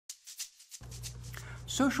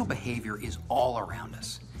Social behavior is all around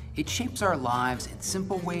us. It shapes our lives in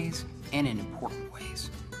simple ways and in important ways.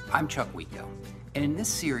 I'm Weko, and in this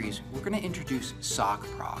series, we're going to introduce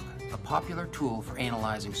SOCPROG, a popular tool for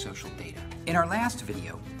analyzing social data. In our last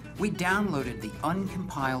video, we downloaded the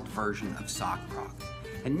uncompiled version of SOCPROG,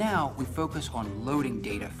 and now we focus on loading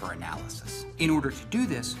data for analysis. In order to do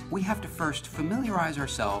this, we have to first familiarize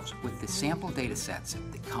ourselves with the sample data sets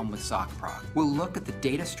that come with SOCPROG. We'll look at the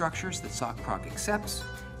data structures that SOCPROG accepts,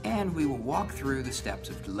 and we will walk through the steps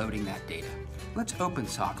of loading that data. Let's open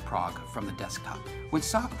SOCPROG from the desktop. When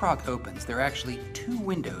SOCPROG opens, there are actually two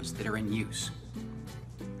windows that are in use.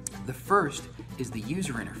 The first is the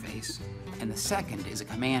user interface, and the second is a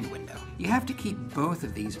command window. You have to keep both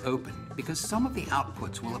of these open because some of the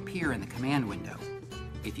outputs will appear in the command window.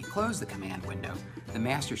 If you close the command window, the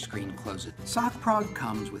master screen closes. SOCPROG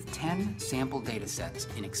comes with 10 sample data sets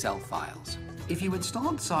in Excel files. If you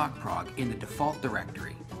installed SOCPROG in the default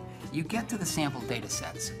directory, you get to the sample data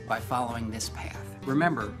sets by following this path.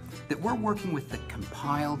 Remember that we're working with the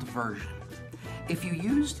compiled version. If you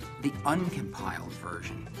used the uncompiled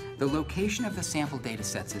version, the location of the sample data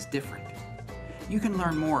sets is different. You can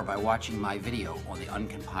learn more by watching my video on the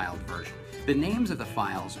uncompiled version. The names of the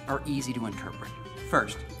files are easy to interpret.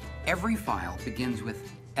 First, every file begins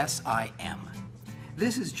with SIM.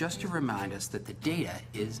 This is just to remind us that the data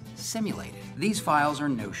is simulated. These files are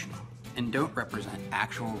notional and don't represent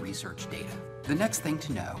actual research data. The next thing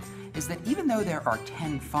to know is that even though there are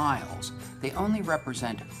 10 files, they only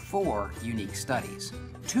represent 4 unique studies.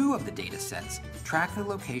 2 of the data sets track the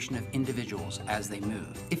location of individuals as they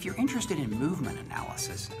move. If you're interested in movement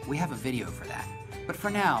analysis, we have a video for that, but for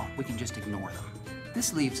now, we can just ignore them.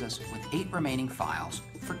 This leaves us with 8 remaining files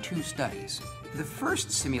for 2 studies. The first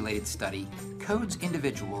simulated study codes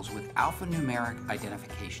individuals with alphanumeric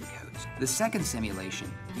identification codes. The second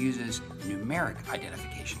simulation uses numeric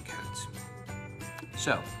identification codes.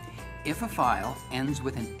 So, if a file ends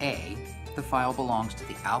with an A, the file belongs to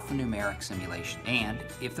the alphanumeric simulation. And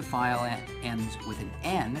if the file ends with an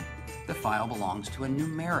N, the file belongs to a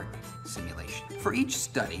numeric simulation. For each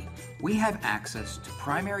study, we have access to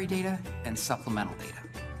primary data and supplemental data.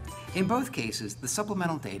 In both cases, the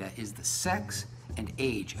supplemental data is the sex and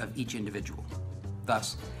age of each individual.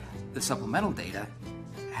 Thus, the supplemental data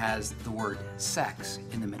has the word sex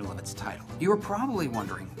in the middle of its title. You are probably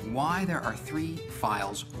wondering why there are 3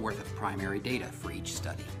 files worth of primary data for each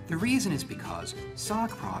study. The reason is because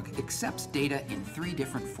SOCPROG accepts data in 3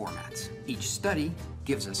 different formats. Each study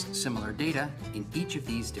gives us similar data in each of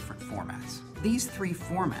these different formats. These 3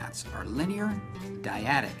 formats are linear,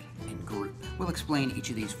 dyadic, and group. We'll explain each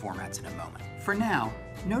of these formats in a moment. For now,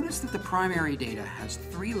 notice that the primary data has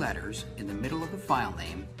 3 letters in the middle of the file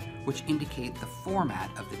name which indicate the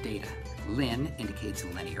format of the data. Lin indicates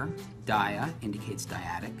linear, dia indicates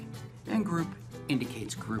dyadic, and group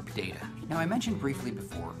indicates group data. Now, I mentioned briefly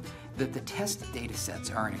before that the test data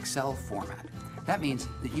sets are in Excel format. That means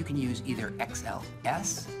that you can use either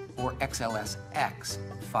XLS or XLSX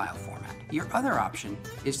file format. Your other option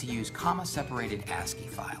is to use comma-separated ASCII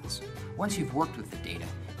files. Once you've worked with the data,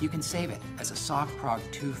 you can save it as a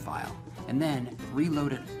SOCPROG2 file and then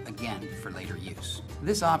reload it again for later use.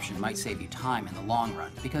 This option might save you time in the long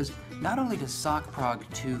run because not only does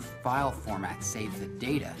SOCPROG2 file format save the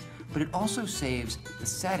data, but it also saves the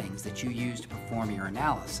settings that you use to perform your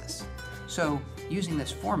analysis. So, using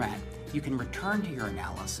this format, you can return to your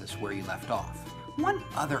analysis where you left off. One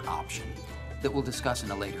other option that we'll discuss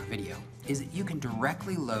in a later video is that you can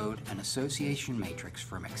directly load an association matrix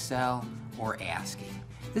from Excel or ASCII.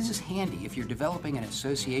 This is handy if you're developing an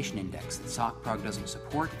association index that SOCPROG doesn't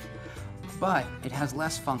support, but it has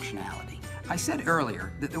less functionality. I said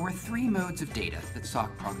earlier that there were 3 modes of data that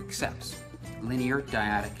SOCPROG accepts: linear,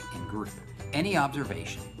 dyadic, and group. Any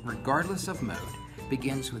observation, regardless of mode,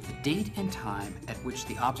 begins with the date and time at which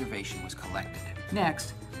the observation was collected.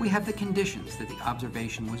 Next, we have the conditions that the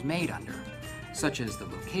observation was made under, such as the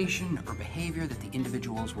location or behavior that the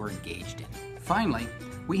individuals were engaged in. Finally,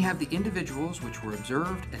 we have the individuals which were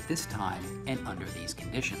observed at this time and under these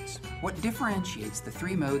conditions. What differentiates the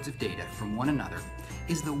 3 modes of data from one another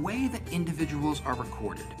is the way that individuals are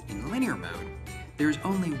recorded. In linear mode, there is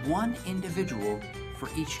only 1 individual for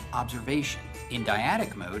each observation. In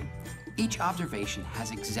dyadic mode, each observation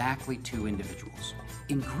has exactly 2 individuals.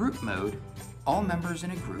 In group mode, all members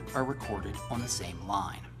in a group are recorded on the same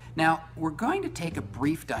line. Now, we're going to take a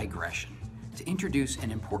brief digression to introduce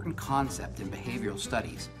an important concept in behavioral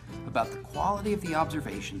studies about the quality of the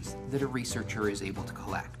observations that a researcher is able to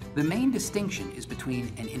collect. The main distinction is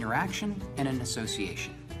between an interaction and an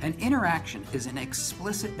association. An interaction is an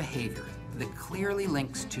explicit behavior that clearly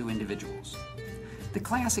links 2 individuals. The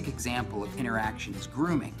classic example of interaction is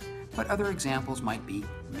grooming, but other examples might be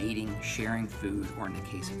mating, sharing food, or in the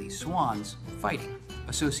case of these swans, fighting.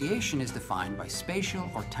 Association is defined by spatial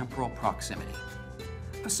or temporal proximity.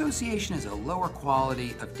 Association is a lower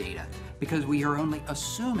quality of data because we are only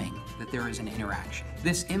assuming that there is an interaction.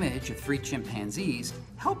 This image of 3 chimpanzees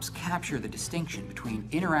helps capture the distinction between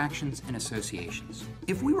interactions and associations.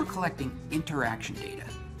 If we were collecting interaction data,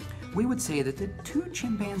 we would say that the 2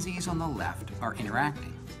 chimpanzees on the left are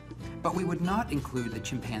interacting, but we would not include the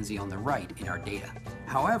chimpanzee on the right in our data.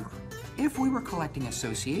 However, if we were collecting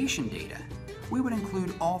association data, we would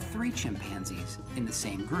include all 3 chimpanzees in the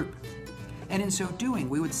same group. And in so doing,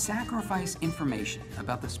 we would sacrifice information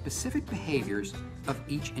about the specific behaviors of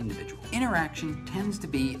each individual. Interaction tends to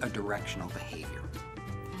be a directional behavior.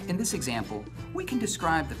 In this example, we can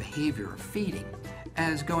describe the behavior of feeding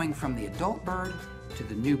as going from the adult bird to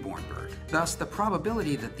the newborn bird. Thus, the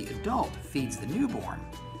probability that the adult feeds the newborn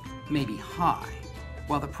may be high,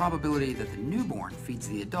 while the probability that the newborn feeds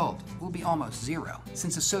the adult will be almost 0.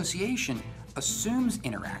 Since association assumes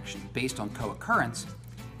interaction based on co-occurrence,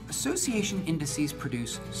 association indices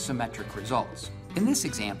produce symmetric results. In this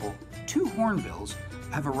example, 2 hornbills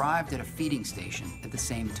have arrived at a feeding station at the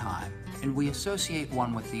same time, and we associate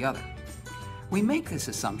one with the other. We make this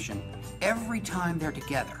assumption every time they're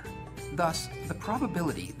together. Thus, the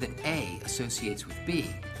probability that A associates with B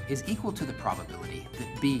is equal to the probability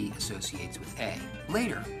that B associates with A.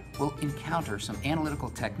 Later, we'll encounter some analytical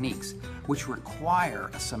techniques which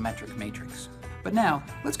require a symmetric matrix. But now,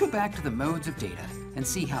 let's go back to the modes of data and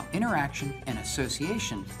see how interaction and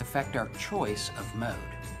association affect our choice of mode.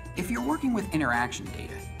 If you're working with interaction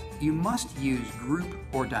data, you must use group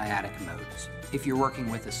or dyadic modes. If you're working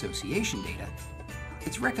with association data,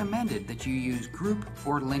 it's recommended that you use group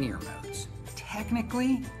or linear modes.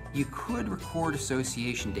 Technically, you could record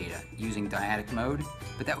association data using dyadic mode,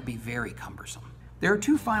 but that would be very cumbersome. There are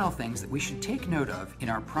 2 final things that we should take note of in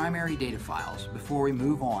our primary data files before we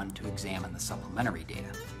move on to examine the supplementary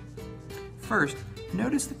data. First,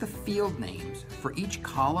 notice that the field names for each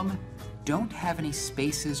column don't have any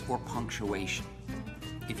spaces or punctuation.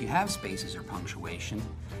 If you have spaces or punctuation,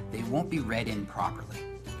 they won't be read in properly.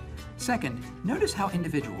 Second, notice how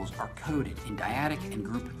individuals are coded in dyadic and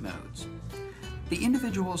group modes. The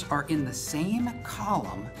individuals are in the same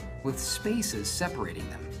column with spaces separating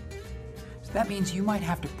them. That means you might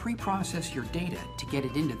have to pre-process your data to get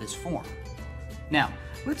it into this form. Now,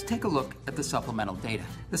 let's take a look at the supplemental data.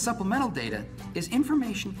 The supplemental data is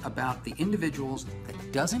information about the individuals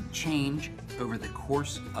that doesn't change over the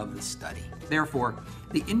course of the study. Therefore,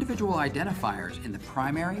 the individual identifiers in the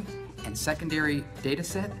primary and secondary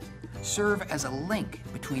dataset serve as a link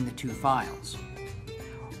between the 2 files.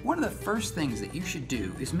 One of the first things that you should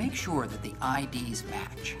do is make sure that the IDs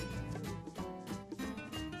match.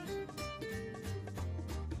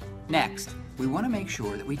 Next, we want to make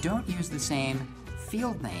sure that we don't use the same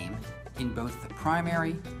field name in both the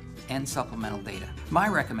primary and supplemental data. My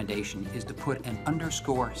recommendation is to put an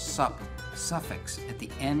 _suffix at the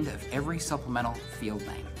end of every supplemental field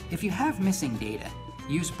name. If you have missing data,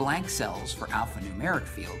 use blank cells for alphanumeric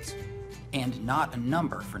fields and not a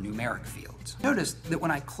number for numeric fields. Notice that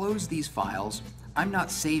when I close these files, I'm not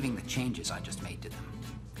saving the changes I just made to them.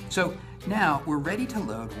 So now we're ready to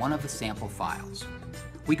load one of the sample files.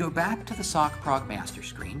 We go back to the SOCPROG master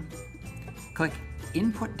screen, click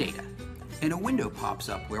Input Data, and a window pops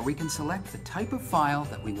up where we can select the type of file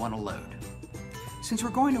that we want to load. Since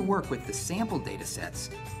we're going to work with the sample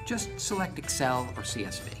datasets, just select Excel or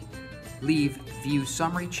CSV. Leave View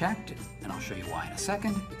Summary checked, and I'll show you why in a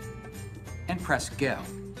second, and press Go.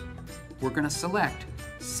 We're going to select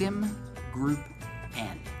Sim Group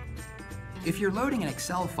N. If you're loading an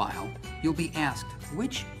Excel file, you'll be asked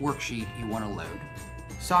which worksheet you want to load.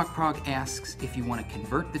 SOCPROG asks if you want to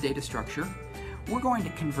convert the data structure. We're going to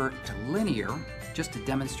convert to linear just to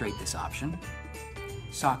demonstrate this option.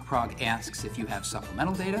 SOCPROG asks if you have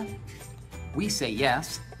supplemental data. We say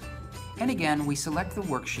yes, and again we select the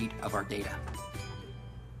worksheet of our data.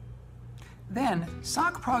 Then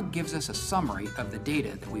SOCPROG gives us a summary of the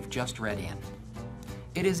data that we've just read in.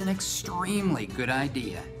 It is an extremely good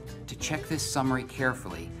idea to check this summary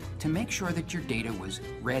carefully to make sure that your data was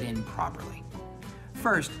read in properly.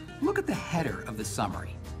 First, look at the header of the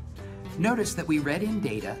summary. Notice that we read in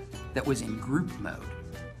data that was in group mode,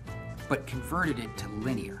 but converted it to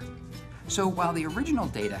linear. So while the original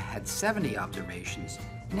data had 70 observations,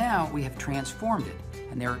 now we have transformed it,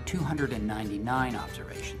 and there are 299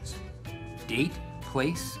 observations. Date,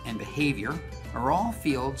 place, and behavior are all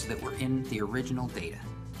fields that were in the original data.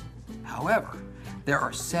 However, there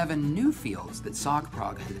are 7 new fields that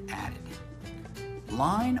SOCPROG has added.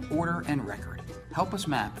 Line, order, and record help us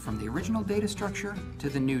map from the original data structure to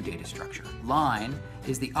the new data structure. Line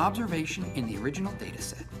is the observation in the original data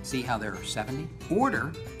set. See how there are 70?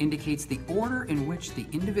 Order indicates the order in which the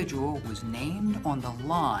individual was named on the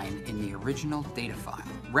line in the original data file.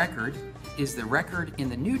 Record is the record in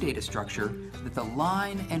the new data structure that the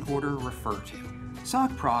line and order refer to.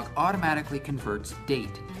 SOCPROG automatically converts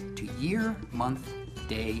date to year, month,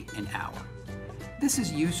 day, and hour. This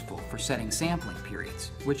is useful for setting sampling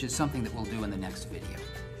periods, which is something that we'll do in the next video.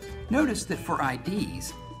 Notice that for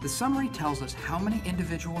IDs, the summary tells us how many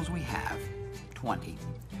individuals we have, 20.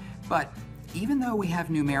 But even though we have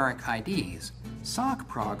numeric IDs,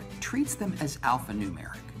 SOCPROG treats them as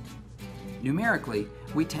alphanumeric. Numerically,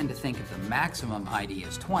 we tend to think of the maximum ID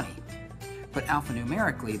as 20, but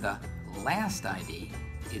alphanumerically, the last ID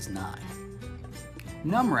is 9.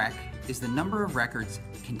 NumRec is the number of records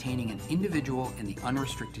containing an individual in the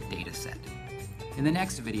unrestricted data set. In the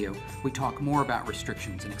next video, we talk more about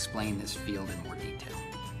restrictions and explain this field in more detail.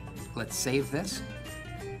 Let's save this.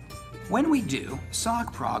 When we do,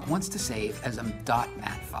 SOCPROG wants to save as a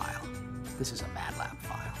 .mat file. This is a MATLAB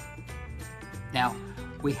file. Now,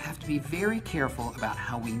 we have to be very careful about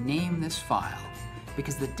how we name this file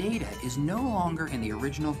because the data is no longer in the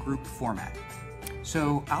original group format.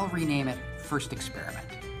 So I'll rename it First Experiment.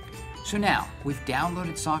 So now, we've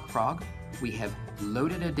downloaded SOCPROG, we have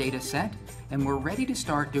loaded a data set, and we're ready to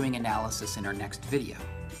start doing analysis in our next video.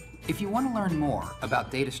 If you want to learn more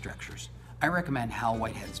about data structures, I recommend Hal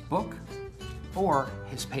Whitehead's book or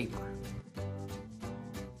his paper.